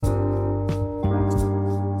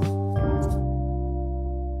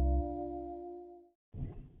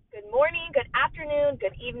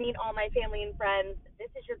afternoon, good evening, all my family and friends. This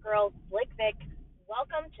is your girl, Slick Vic.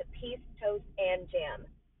 Welcome to Peace, Toast, and Jam.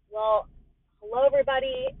 Well, hello,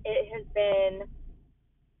 everybody. It has been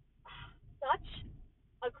such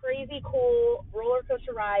a crazy, cool roller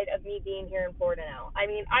coaster ride of me being here in Florida now. I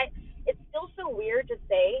mean, it's still so weird to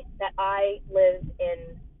say that I live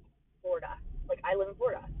in Florida. Like, I live in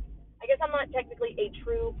Florida. I guess I'm not technically a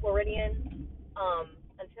true Floridian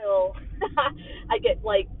until I get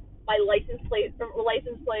like my license plate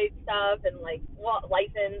stuff, and like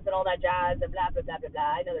license and all that jazz and blah blah blah blah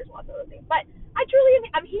blah. I know there's lots of other things, but I truly am.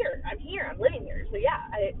 I'm here. I'm here. I'm living here. So yeah,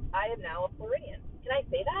 I am now a Floridian. Can I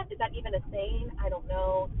say that? Is that even a saying? I don't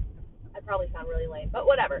know. I probably sound really lame, but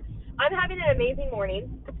whatever. I'm having an amazing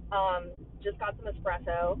morning. Just got some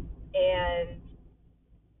espresso, and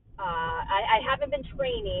I haven't been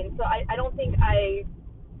training, so I don't think I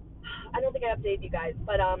updated you guys,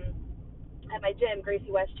 but at my gym,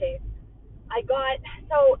 Gracie West Chase, I got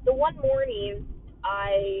so the one morning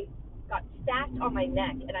I got stacked on my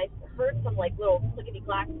neck, and I heard some like little clickety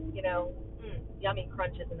clack, yummy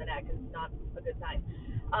crunches in the neck. It's not a good sign.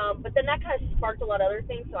 But then that kind of sparked a lot of other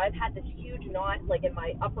things. So I've had this huge knot like in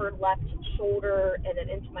my upper left shoulder and then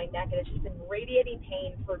into my neck, and it's just been radiating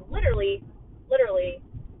pain for literally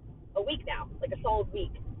a week now, like a solid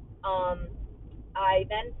week. Um, I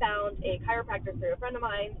then found a chiropractor through a friend of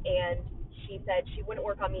mine, and she said she wouldn't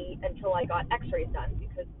work on me until I got X-rays done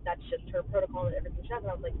because that's just her protocol and everything she does.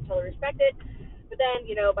 And I was like, totally respect it. But then,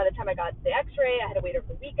 by the time I got the X-ray, I had to wait over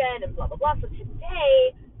the weekend and blah blah blah. So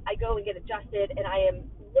today I go and get adjusted, and I am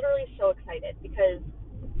literally so excited because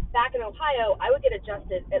back in Ohio I would get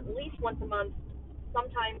adjusted at least once a month.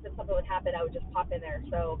 Sometimes if something would happen, I would just pop in there.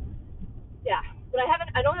 So yeah, but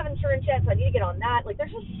I don't have insurance yet, so I need to get on that. Like,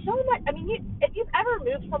 there's just so much. I mean, if you've ever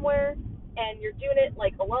moved somewhere and you're doing it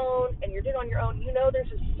like alone and you're doing it on your own, there's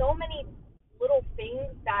just so many little things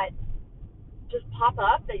that just pop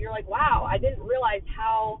up that you're like, wow, I didn't realize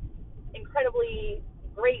how incredibly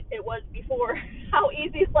great it was before, how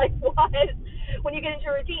easy life was when you get into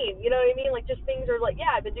a routine. You know what I mean? Like, just things are like,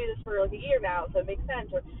 yeah, I've been doing this for like a year now, so it makes sense.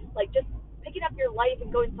 Or like just picking up your life and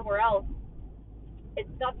going somewhere else, it's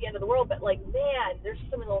not the end of the world, but like, man, there's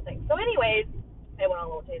so many little things. So, anyways, I went on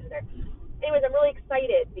a little tangent there. Anyways, I'm really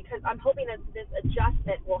excited because I'm hoping that this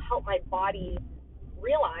adjustment will help my body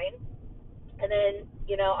realign, and then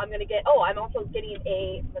I'm also getting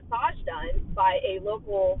a massage done by a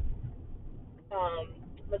local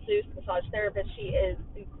massage therapist. She is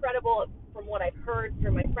incredible from what I've heard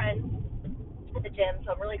through my friends at the gym,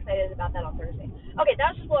 so I'm really excited about that on Thursday. Okay,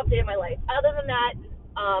 that was just a little update of my life. Other than that,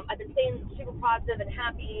 I've been staying super positive and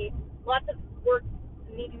happy. Lots of work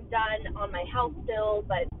needing done on my health still,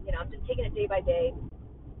 but I'm just taking it day by day.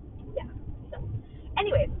 Yeah. So,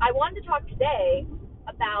 anyways, I wanted to talk today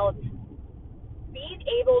about being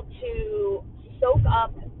able to soak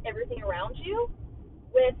up everything around you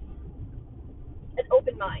with an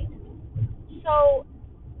open mind. So,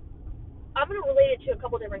 I'm going to relate it to a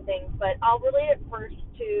couple different things, but I'll relate it first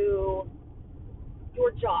to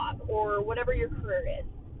your job or whatever your career is.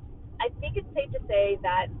 I think it's safe to say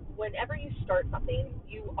that whenever you start something,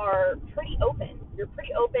 you are pretty open. You're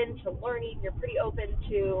pretty open to learning. You're pretty open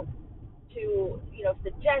to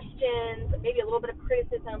suggestions, maybe a little bit of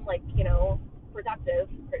criticism, like productive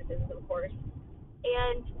criticism, of course.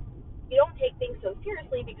 And you don't take things so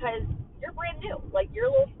seriously because you're brand new. Like, you're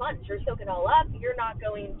a little sponge. You're soaking it all up. You're not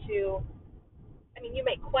going to. I mean, you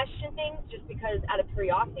may question things just because out of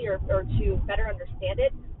curiosity or to better understand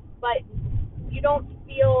it, but you don't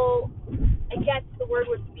feel, I guess the word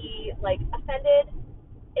would be like offended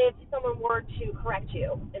if someone were to correct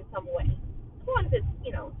you in some way, as long as it's,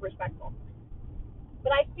 respectful.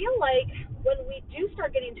 But I feel like when we do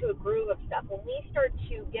start getting to a groove of stuff, when we start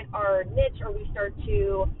to get our niche or we start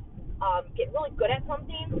to get really good at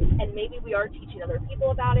something, and maybe we are teaching other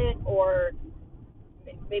people about it, or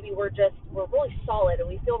maybe we're really solid and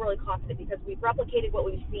we feel really confident because we've replicated what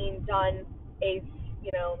we've seen done a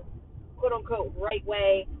quote unquote right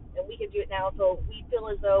way, and we can do it now, so we feel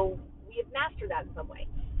as though we have mastered that in some way.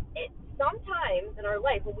 Sometimes in our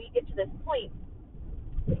life when we get to this point,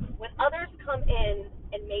 when others come in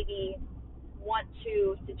and maybe want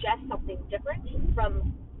to suggest something different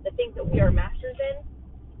from the things that we are masters in,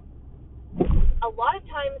 a lot of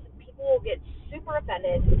times people will get super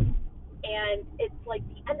offended, and it's like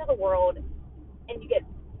the end of the world, and you get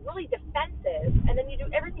really defensive, and then you do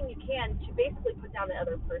everything you can to basically put down the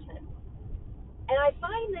other person. And I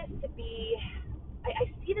find this to be, I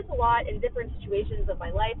see this a lot in different situations of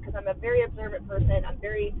my life because I'm a very observant person. I'm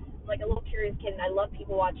like a little curious kid, and I love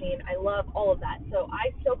people watching. I love all of that. So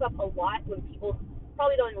I soak up a lot when people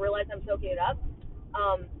probably don't even realize I'm soaking it up.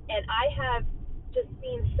 And I have just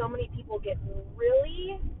seen so many people get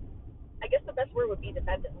really, I guess the best word would be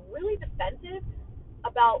defensive, really defensive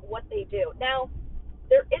about what they do. Now,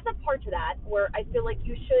 there is a part to that where I feel like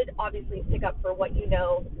you should obviously stick up for what you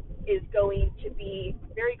know is going to be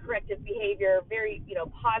very corrective behavior, very,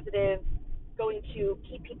 positive, going to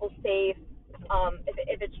keep people safe.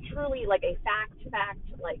 If it's truly like a fact,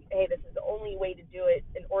 like, hey, this is the only way to do it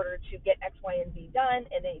in order to get X, Y, and Z done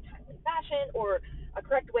in a timely fashion or a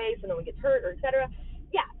correct way so no one gets hurt or etc.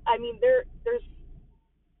 Yeah, I mean, there's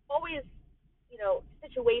always,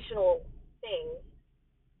 situational things,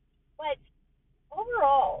 but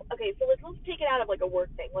overall, okay, so let's take it out of like a work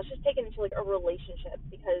thing. Let's just take it into like a relationship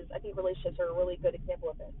because I think relationships are a really good example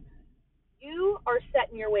of this. You are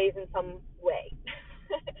set in your ways in some way.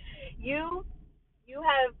 you you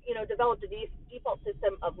have developed a default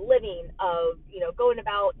system of living, of going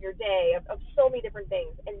about your day, of so many different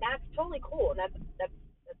things, and that's totally cool, and that's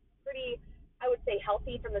pretty, I would say,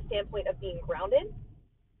 healthy from the standpoint of being grounded.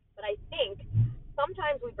 But I think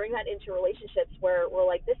sometimes we bring that into relationships where we're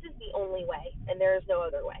like, this is the only way, and there is no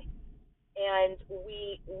other way, and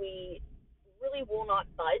we really will not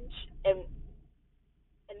budge, and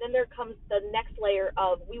then there comes the next layer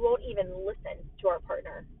of we won't even listen to our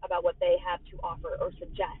partner about what they have to offer or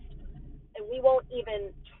suggest, and we won't even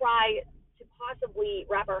try to possibly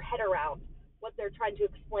wrap our head around what they're trying to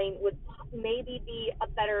explain would maybe be a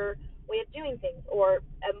better way of doing things or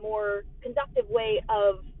a more conductive way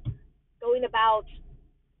of going about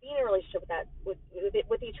being in a relationship with that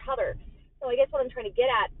with each other. So I guess what I'm trying to get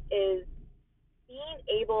at is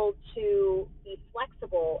being able to be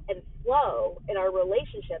flexible and flow in our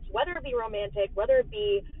relationships, whether it be romantic, whether it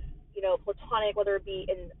be, platonic, whether it be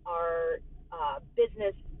in our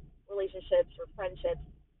business relationships or friendships.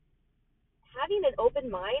 Having an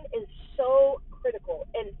open mind is so critical.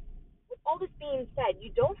 And with all this being said,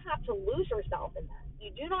 you don't have to lose yourself in that.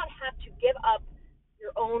 You do not have to give up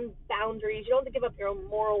your own boundaries. You don't have to give up your own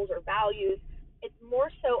morals or values. It's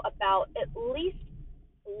more so about at least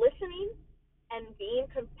listening and being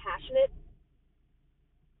compassionate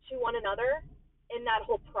to one another in that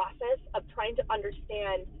whole process of trying to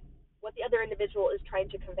understand what the other individual is trying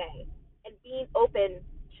to convey and being open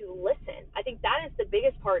to listen. I think that is the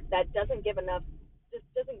biggest part that just doesn't get enough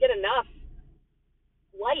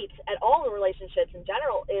light at all in relationships in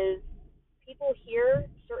general is people hear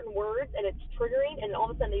certain words and it's triggering and all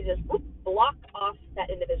of a sudden they just block off that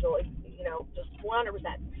individual, just 100%.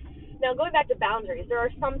 Now, going back to boundaries, there are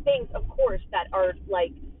some things, of course, that are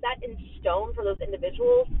like set in stone for those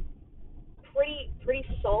individuals, pretty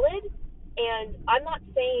solid. And I'm not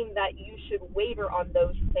saying that you should waver on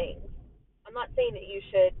those things. I'm not saying that you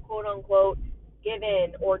should quote unquote give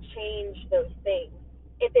in or change those things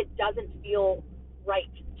if it doesn't feel right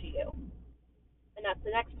to you. And that's the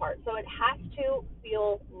next part. So it has to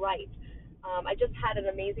feel right. I just had an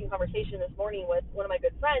amazing conversation this morning with one of my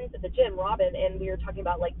good friends at the gym, Robin, and we were talking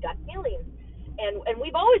about like gut feelings, and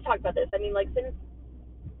we've always talked about this. I mean, like since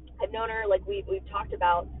I've known her, like we've talked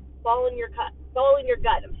about following your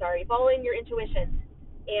gut. I'm sorry, following your intuition,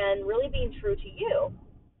 and really being true to you.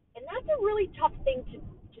 And that's a really tough thing to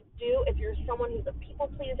do if you're someone who's a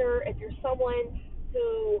people pleaser, if you're someone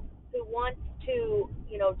who wants to,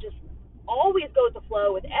 just always go with the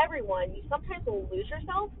flow with everyone. You sometimes will lose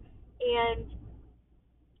yourself, and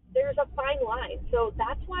there's a fine line. So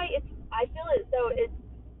that's why I feel as though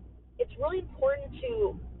it's really important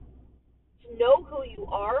to know who you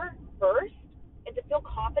are first and to feel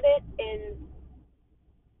confident in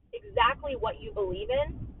exactly what you believe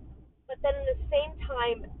in, but then at the same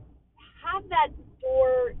time have that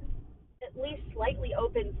door at least slightly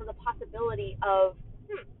open for the possibility of,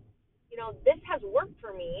 this has worked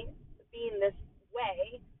for me, being this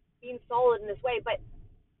way, being solid in this way, but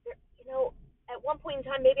there, at one point in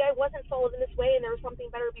time, maybe I wasn't solid in this way, and there was something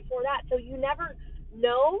better before that. So you never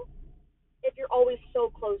know if you're always so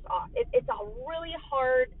closed off. It's a really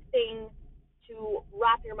hard thing to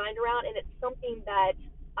wrap your mind around, and it's something that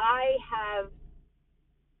I have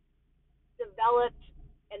developed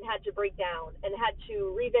and had to break down and had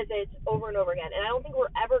to revisit over and over again. And I don't think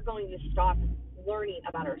we're ever going to stop learning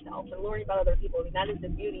about ourselves and learning about other people. I mean, that is the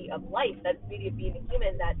beauty of life. That's the beauty of being a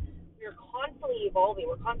human, that we're constantly evolving.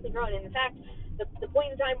 We're constantly growing. And in fact, the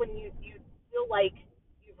point in time when you feel like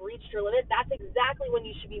you've reached your limit, that's exactly when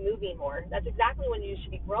you should be moving more. That's exactly when you should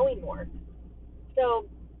be growing more. So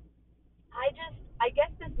I guess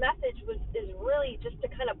this message is really just to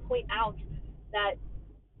kind of point out that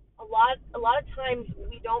a lot of times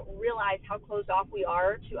we don't realize how closed off we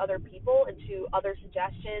are to other people and to other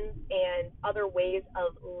suggestions and other ways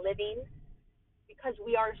of living because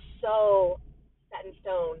we are so set in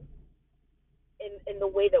stone in the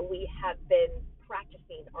way that we have been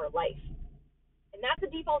practicing our life. And that's a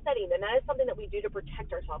default setting, and that is something that we do to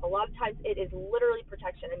protect ourselves. A lot of times it is literally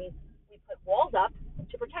protection. I mean, we put walls up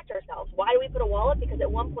to protect ourselves. Why do we put a wall up? Because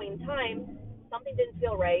at one point in time, something didn't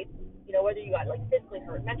feel right, whether you got like physically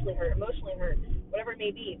hurt, mentally hurt, emotionally hurt, whatever it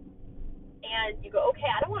may be. And you go, okay,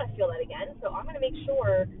 I don't want to feel that again, so I'm going to make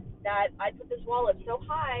sure that I put this wall up so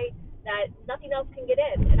high that nothing else can get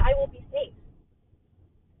in, and I will be safe.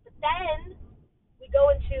 But then we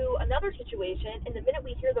go into another situation, and the minute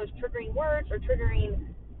we hear those triggering words or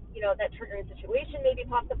that triggering situation maybe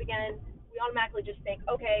pops up again, we automatically just think,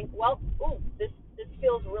 okay, well, this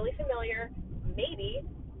feels really familiar. Maybe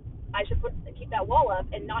I should keep that wall up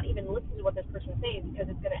and not even listen to what this person's saying, because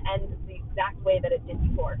it's going to end the exact way that it did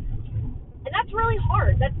before. And that's really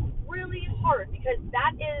hard. That's really hard, because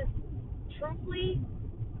that is truthfully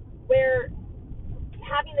where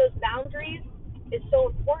having those boundaries is so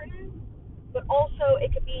important, but also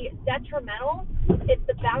it could be detrimental if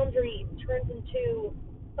the boundary turns into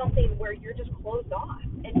something where you're just closed off,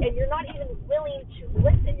 and you're not even willing to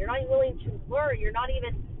listen, you're not even willing to learn, you're not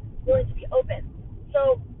even willing to be open.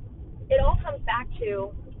 So it all comes back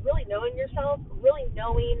to really knowing yourself, really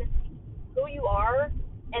knowing who you are,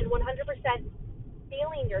 and 100%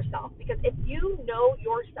 feeling yourself. Because if you know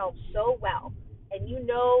yourself so well, and you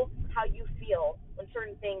know how you feel when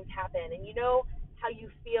certain things happen, and you know how you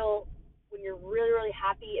feel when you're really, really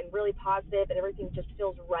happy and really positive and everything just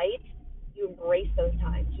feels right, you embrace those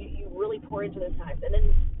times. You really pour into those times. And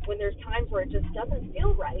then when there's times where it just doesn't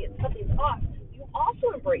feel right and something's off, you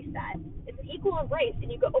also embrace that. It's an equal embrace, and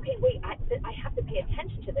you go, okay, wait, I have to pay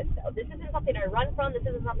attention to this, though. This isn't something I run from. This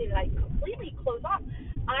isn't something that I completely close off.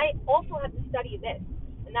 I also have to study this.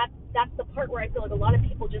 And that's the part where I feel like a lot of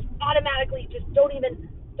people just automatically just don't even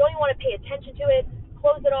want to pay attention to it,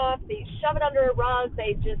 close it off, they shove it under a rug,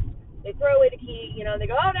 they throw away the key, and they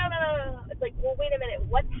go, oh, no. It's like, well, wait a minute,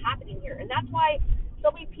 what's happening here? And that's why so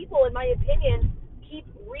many people, in my opinion, keep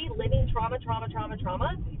reliving trauma,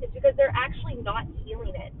 is because they're actually not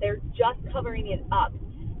healing it. They're just covering it up,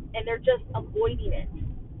 and they're just avoiding it.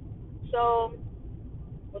 So,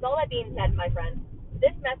 with all that being said, my friend,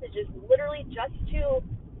 this message is literally just to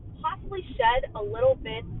possibly shed a little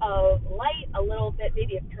bit of light, a little bit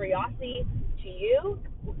maybe of curiosity to you,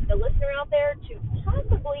 the listener out there, to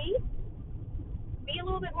possibly be a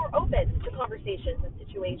little bit more open to conversations and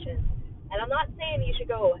situations. And I'm not saying you should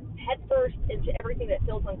go headfirst into everything that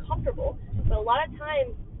feels uncomfortable, but a lot of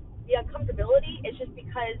times the uncomfortability is just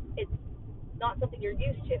because it's not something you're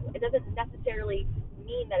used to. It doesn't necessarily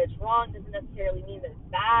mean that it's wrong, doesn't necessarily mean that it's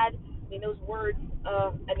bad. I mean, those words,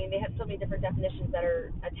 they have so many different definitions that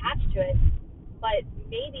are attached to it, but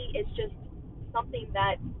maybe it's just something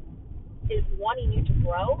that is wanting you to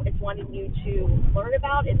grow, it's wanting you to learn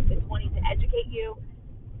about, it's wanting to educate you.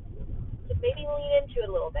 So maybe lean into it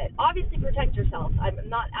a little bit. Obviously, protect yourself. I'm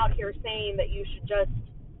not out here saying that you should just,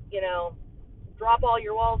 drop all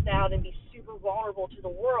your walls down and be super vulnerable to the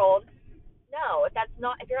world. No, if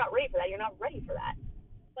you're not ready for that, you're not ready for that.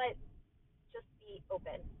 But just be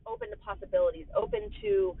open to possibilities, open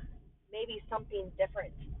to maybe something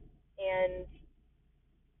different, and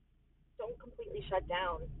don't completely shut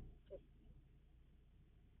down. Just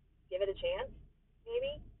give it a chance,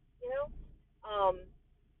 maybe,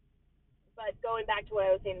 But going back to what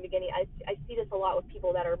I was saying in the beginning, I see this a lot with people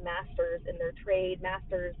that are masters in their trade,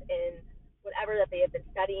 masters in whatever that they have been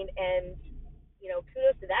studying, and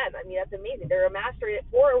kudos to them. I mean, that's amazing. They're a master at it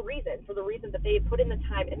for a reason, for the reason that they have put in the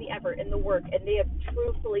time and the effort and the work, and they have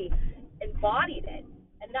truthfully embodied it.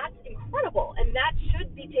 And that's incredible, and that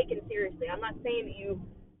should be taken seriously. I'm not saying that you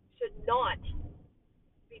should not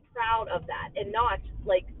be proud of that and not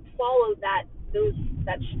follow that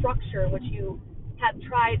structure in which you have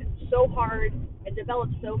tried so hard and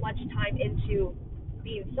developed so much time into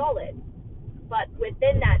being solid. But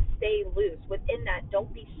within that, stay loose. Within that,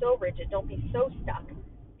 don't be so rigid. Don't be so stuck.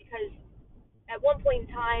 Because at one point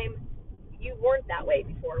in time, you weren't that way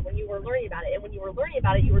before when you were learning about it. And when you were learning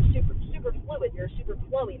about it, you were super, super fluid. You were super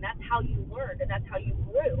flowy. And that's how you learned, and that's how you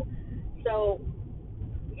grew. So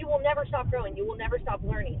you will never stop growing. You will never stop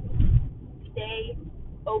learning. Stay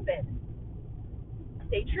open.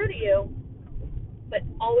 Stay true to you, but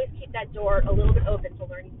always keep that door a little bit open to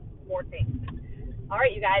learn more things. All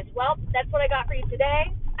right, you guys. Well, that's what I got for you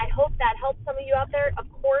today. I hope that helps some of you out there. Of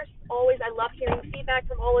course, always, I love hearing feedback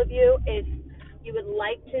from all of you. If you would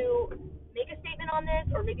like to make a statement on this,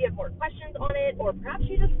 or maybe have more questions on it, or perhaps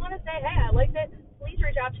you just want to say, hey, I liked it, please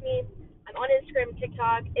reach out to me. I'm on Instagram and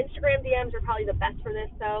TikTok. Instagram DMs are probably the best for this,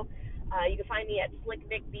 though. You can find me at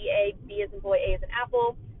SlickVic, B-A, B as in boy, A as in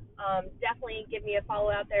apple. Definitely give me a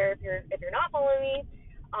follow out there if you're not following me.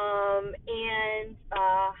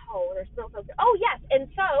 There's still something. Oh yes, and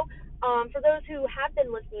so for those who have been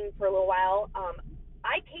listening for a little while,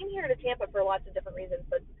 I came here to Tampa for lots of different reasons,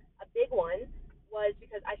 but a big one was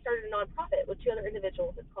because I started a nonprofit with two other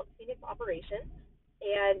individuals. It's called Phoenix Operation,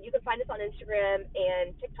 and you can find us on Instagram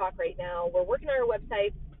and TikTok right now. We're working on our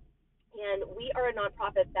website, and we are a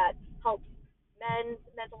nonprofit that helps men's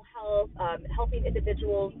mental health, helping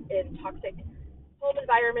individuals in toxic home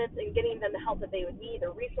environments and getting them the help that they would need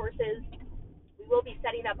or resources. We will be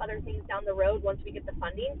setting up other things down the road once we get the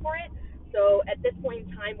funding for it. So at this point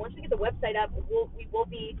in time, once we get the website up, we will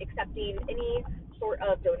be accepting any sort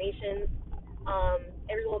of donations.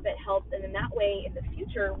 Every little bit helps, and in that way, in the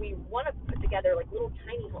future, we want to put together like little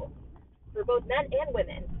tiny homes for both men and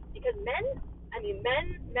women, because men's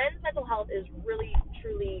mental health is really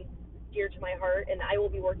truly dear to my heart, and I will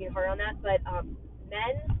be working hard on that. But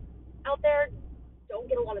men out there don't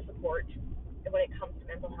get a lot of support when it comes to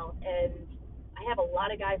mental health, and I have a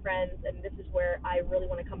lot of guy friends, and this is where I really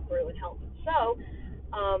want to come through and help. So,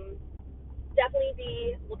 definitely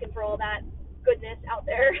be looking for all that goodness out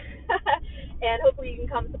there, and hopefully you can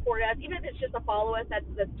come support us, even if it's just a follow us. That's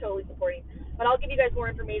totally supporting. But I'll give you guys more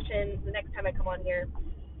information the next time I come on here.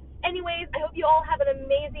 Anyways, I hope you all have an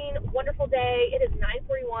amazing, wonderful day. It is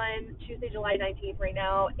 9:41, Tuesday, July 19th right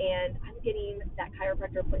now, and I'm getting that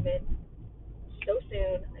chiropractor appointment so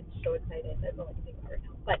soon. I'm so excited. That's all I can think about right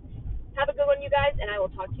now. But have a good one, you guys, and I will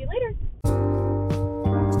talk to you later.